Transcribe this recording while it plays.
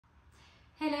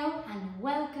Hello and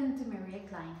welcome to Maria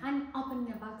Klann. I'm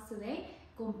opening a box today.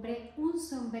 Compré un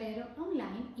sombrero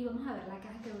online y vamos a ver la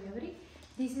caja que voy a abrir.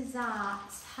 This is a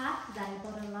hat that I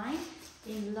bought online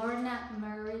in LORNA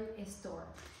MURRAY store.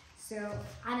 So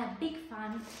I'm a big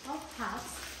fan of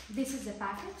hats. This is the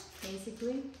package,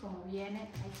 basically, como viene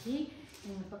aquí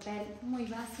en un papel muy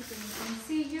básico, muy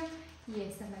sencillo. Y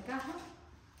esta es la caja.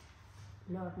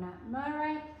 LORNA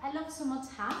MURRAY. I love so much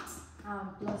hats.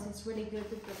 Plus it's really good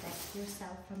to protect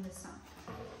yourself from the sun.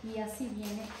 Y así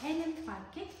viene el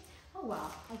empaque. Oh wow,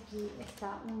 aquí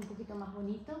está un poquito más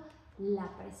bonito la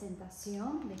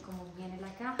presentación de cómo viene la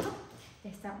caja.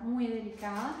 Está muy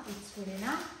delicada. It's really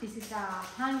nice. This is a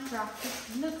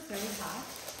handcrafted luxury hat.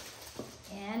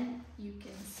 And you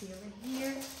can see over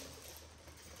here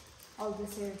all the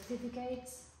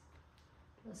certificates.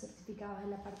 Los certificados en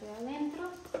la parte de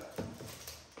adentro.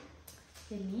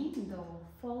 Qué lindo,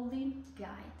 folding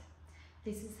guide.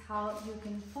 This is how you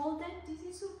can fold it. This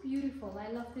is so beautiful.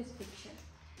 I love this picture.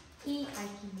 Y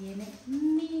aquí viene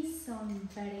mi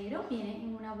sombrero. Viene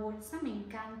en una bolsa, me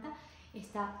encanta.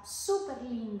 Está súper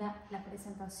linda la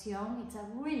presentación. It's a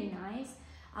really nice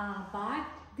bag.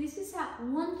 This is a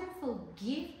wonderful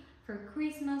gift for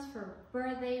Christmas, for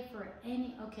birthday, for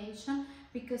any occasion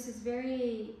because it's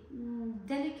very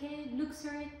delicate,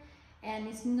 luxury, and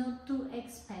it's not too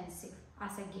expensive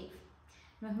as a gift.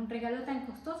 No es un regalo tan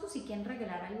costoso si quieren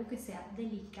regalar algo que sea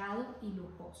delicado y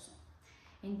lujoso.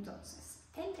 Entonces,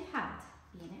 el hat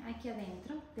viene aquí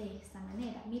adentro de esta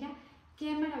manera. Mira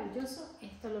qué maravilloso.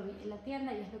 Esto lo vi en la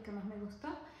tienda y es lo que más me gustó.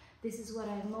 This is what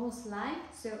I most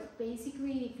like. So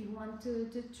basically, if you want to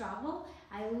travel,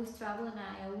 I always travel and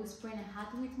I always bring a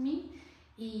hat with me.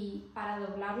 Y para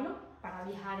doblarlo, para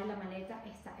viajar en la maleta,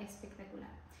 está espectacular.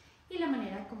 Y la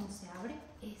manera como se abre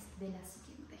es de la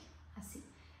siguiente, así.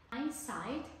 My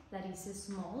side, that is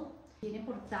small, viene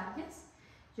por tallas.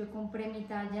 Yo compré mi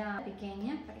talla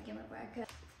pequeña para que me pueda quedar.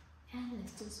 And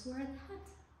let's just wear the hat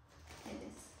like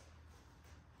this.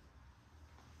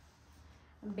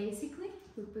 And basically,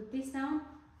 we put this down.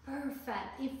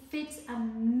 Perfect. It fits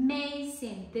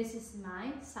amazing. This is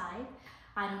my side.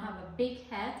 I don't have a big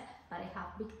head, but I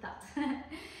have big thoughts.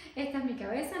 Esta es mi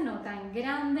cabeza, no tan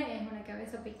grande, es una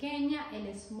cabeza pequeña.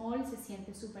 El small se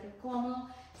siente súper cómodo,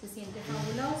 se siente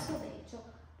fabuloso. De hecho,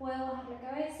 puedo bajar la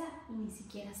cabeza y ni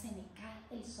siquiera se me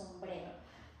cae el sombrero.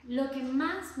 Lo que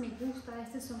más me gusta de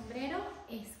este sombrero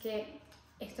es que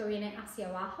esto viene hacia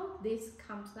abajo. This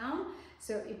comes down,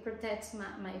 so it protects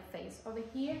my face over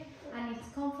here, and it's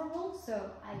comfortable, so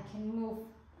I can move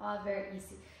very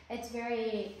easy. It's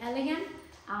very elegant.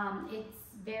 It's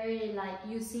very like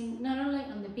using not only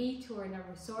on the beach or in a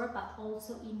resort, but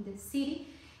also in the city.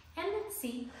 And let's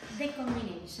see the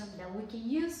combination that we can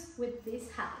use with this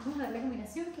hat. Vamos a ver la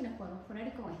combinación que nos podemos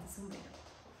poner con este sombrero.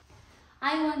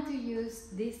 I want to use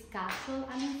this casual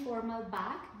and informal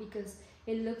bag because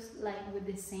it looks like with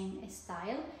the same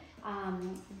style.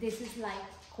 This is like,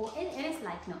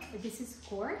 this is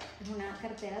cord, es una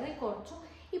cartera de corcho.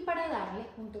 Y para darle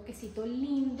un toquecito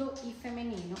lindo y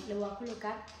femenino, le voy a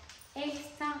colocar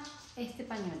este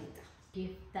pañuelito.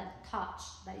 Give that touch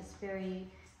that is very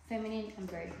feminine and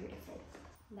very beautiful.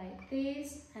 Like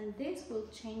this, and this will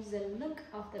change the look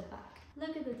of the bag.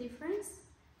 Look at the difference,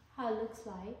 how it looks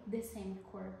like the same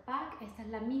cord bag. Esta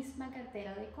es la misma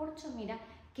cartera de corcho, mira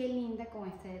qué linda con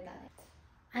este detalle.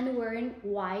 And wearing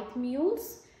white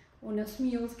mules, unos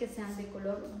mules que sean de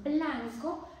color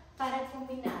blanco para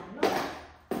combinarlo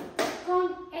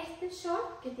con este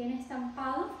short que tiene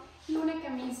estampado y una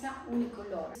camisa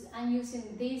unicolor. I'm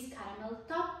using this caramel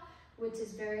top, which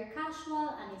is very casual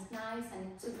and it's nice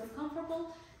and it's super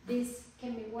comfortable. This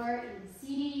can be worn in the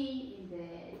city, in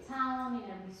the town, in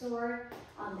a resort,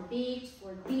 on the beach,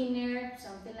 for dinner,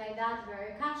 something like that.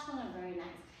 Very casual and very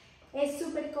nice. Es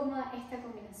súper cómoda esta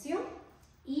combinación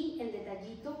y el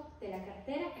detallito de la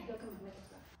cartera es lo que más me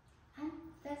gusta. And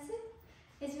that's it.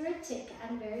 It's very chic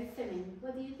and very feminine.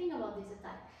 What do you think about this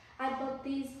attire? I bought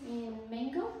this in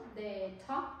mango, the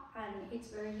top, and it's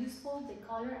very useful, the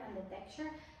color and the texture.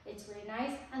 It's really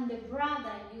nice. And the bra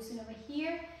that I'm using over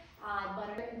here, I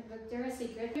bought it in Victoria's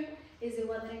Secret, is the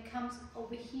one that comes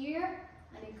over here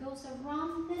and it goes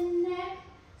around the neck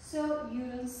so you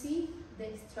don't see the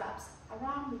straps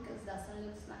around because that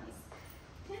looks nice.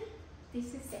 Okay,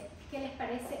 this is it. ¿Qué les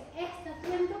parece este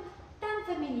atuendo tan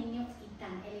femenino y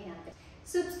tan elegante?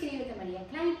 Suscríbete a Maria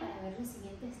Klann para ver los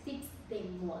siguientes tips de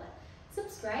moda.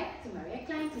 Subscribe to Maria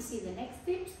Klann to see the next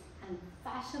tips and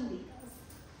fashion details.